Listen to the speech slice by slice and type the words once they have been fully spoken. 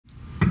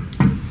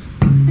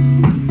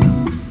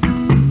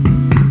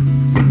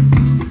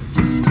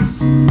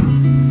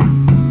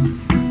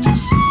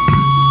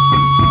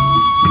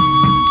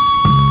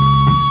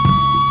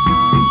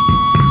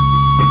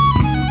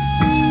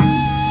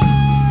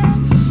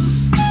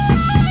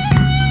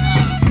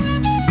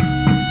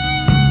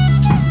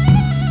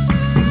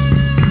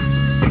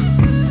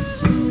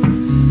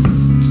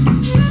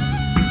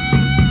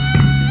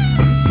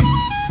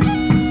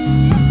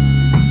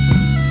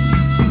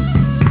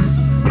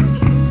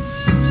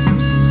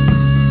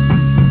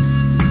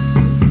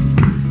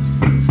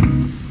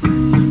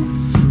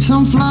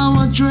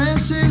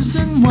dresses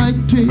and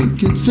white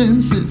picket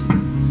fences,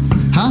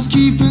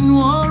 housekeeping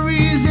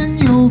worries and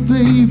your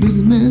baby's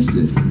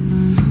messes,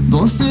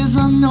 bosses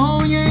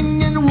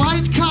annoying and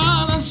white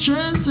collar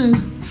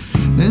stresses.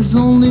 There's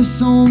only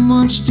so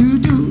much to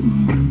do.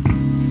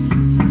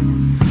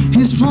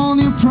 His phone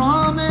you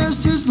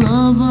promised, his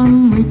love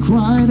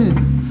unrequited,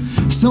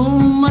 so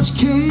much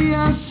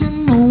chaos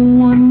and no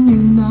one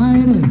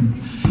united.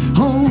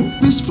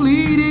 Hope is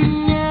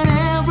fleeting and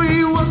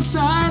everyone's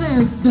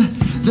sided.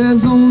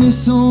 There's only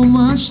so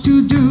much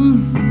to do.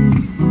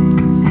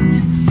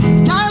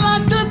 Die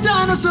like the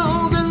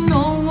dinosaurs and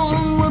no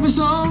one will be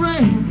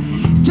sorry.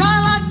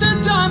 Die like the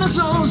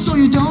dinosaurs so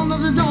you don't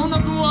have to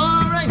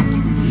worry.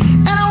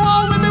 And the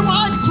world will be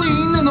wiped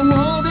clean, and the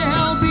world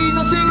there'll be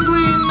nothing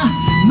green.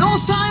 No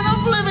sign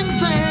of living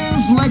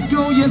things. Let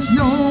go, yes,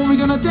 no, we're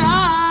gonna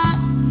die.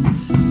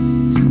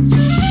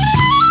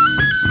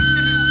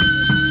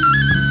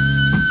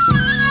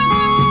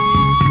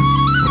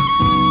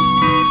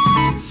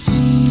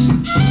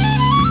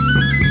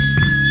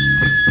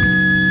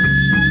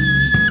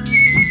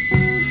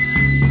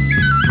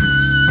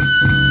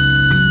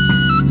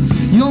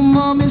 Your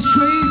mom is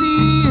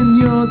crazy and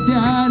your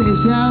dad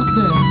is out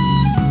there.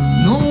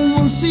 No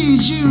one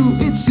sees you,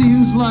 it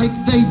seems like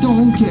they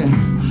don't care.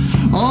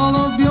 All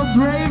of your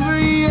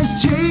bravery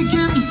is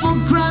taken for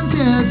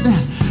granted.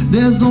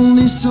 There's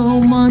only so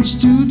much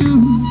to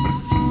do.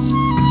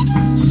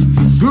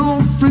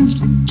 Girlfriends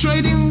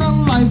trading their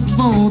life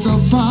for the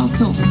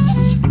bottle,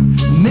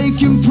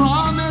 making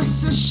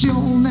promises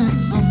she'll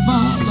never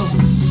follow,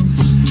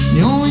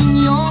 knowing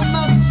you're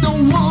not the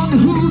one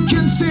who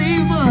can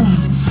save her.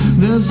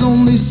 There's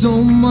only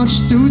so much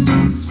to do.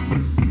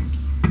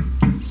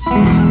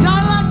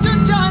 Die like the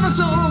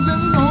dinosaurs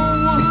and no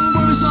one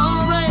will be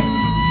sorry.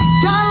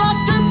 Die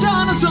like the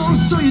dinosaurs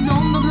so you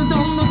don't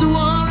have to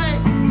worry.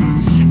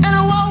 And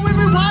the world will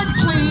be wiped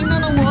clean,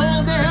 and the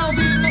world there'll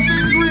be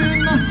nothing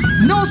green.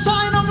 No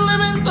sign of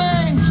living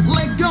things.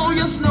 Let go,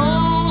 yes, no.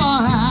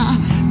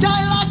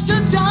 Die like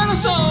the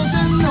dinosaurs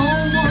and no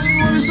one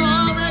will be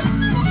sorry.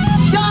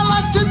 Die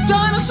like the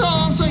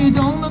dinosaurs so you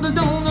don't have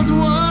to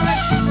worry.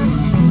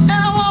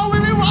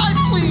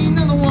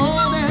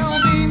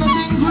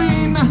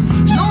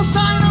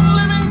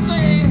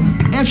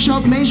 F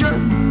sharp major.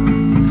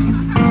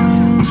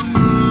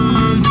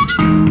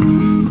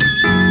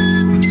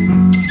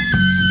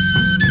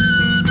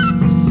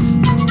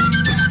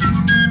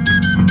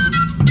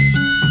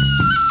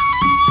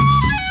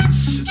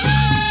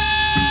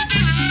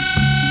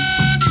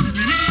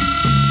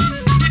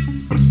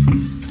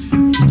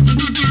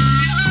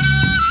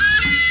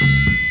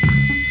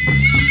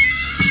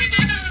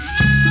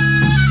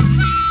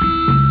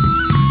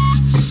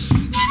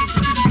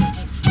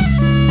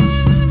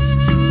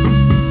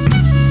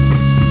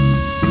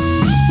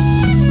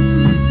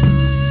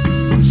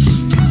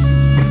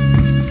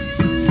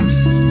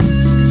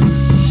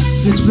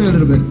 Let's play a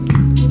little bit.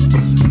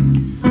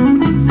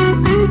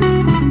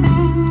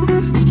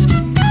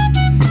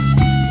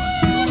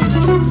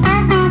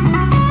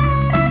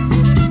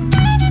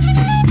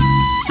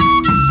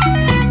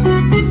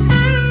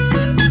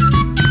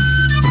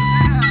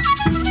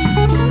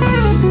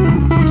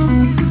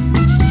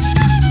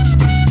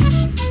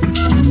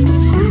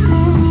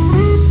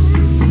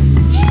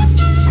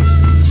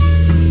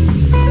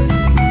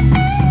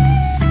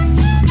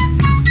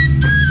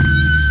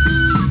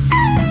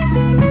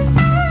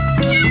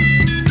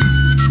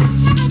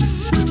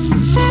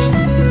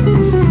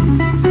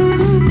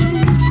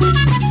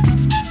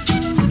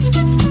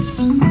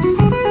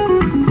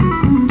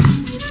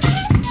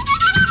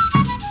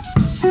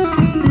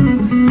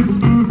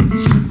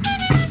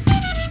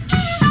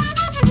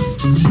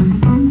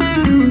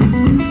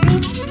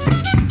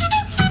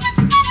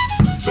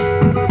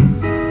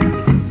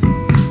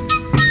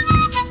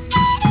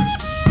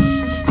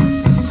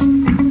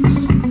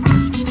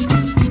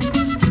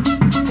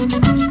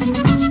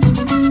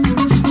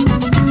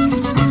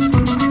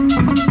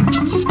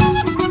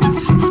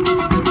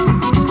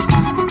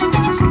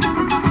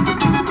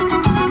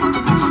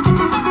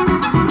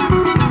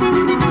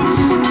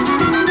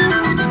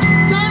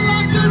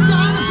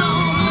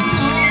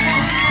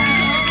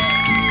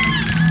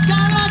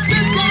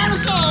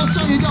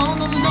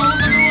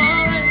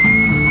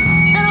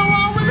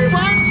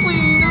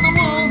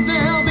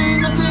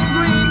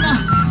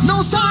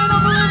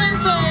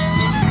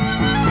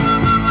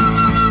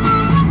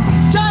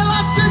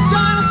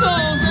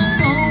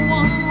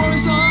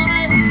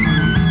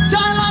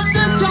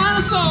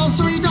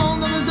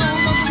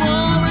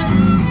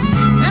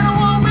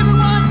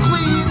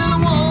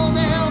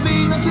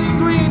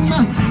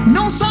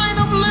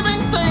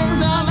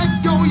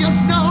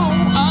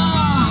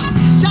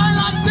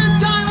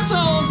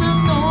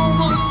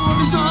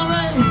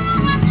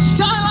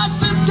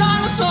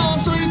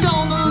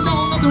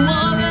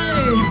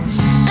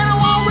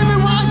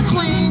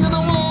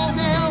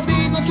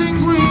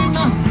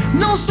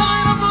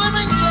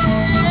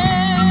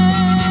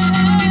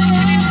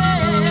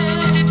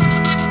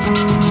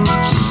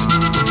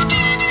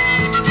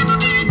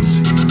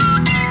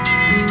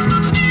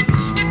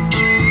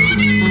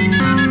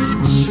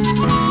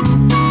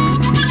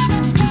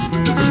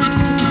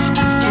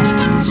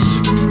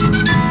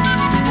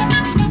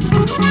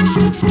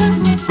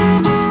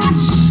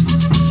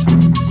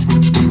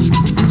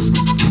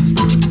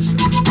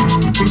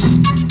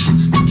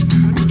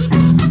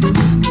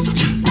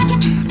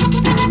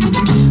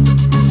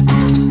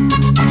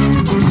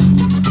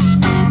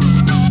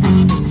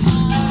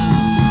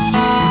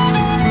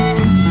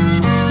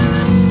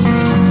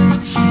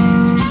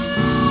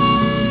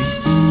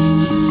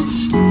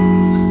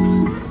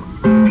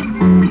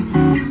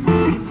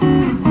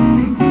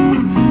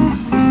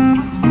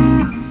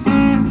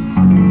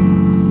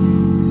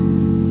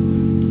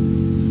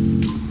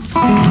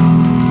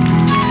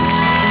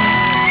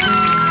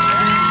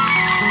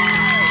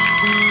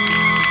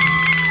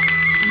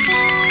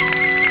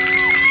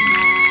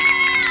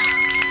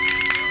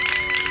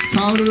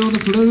 Powder on the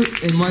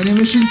flute, and my name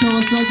is Shin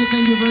Kawasaki.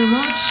 Thank you very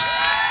much.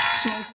 So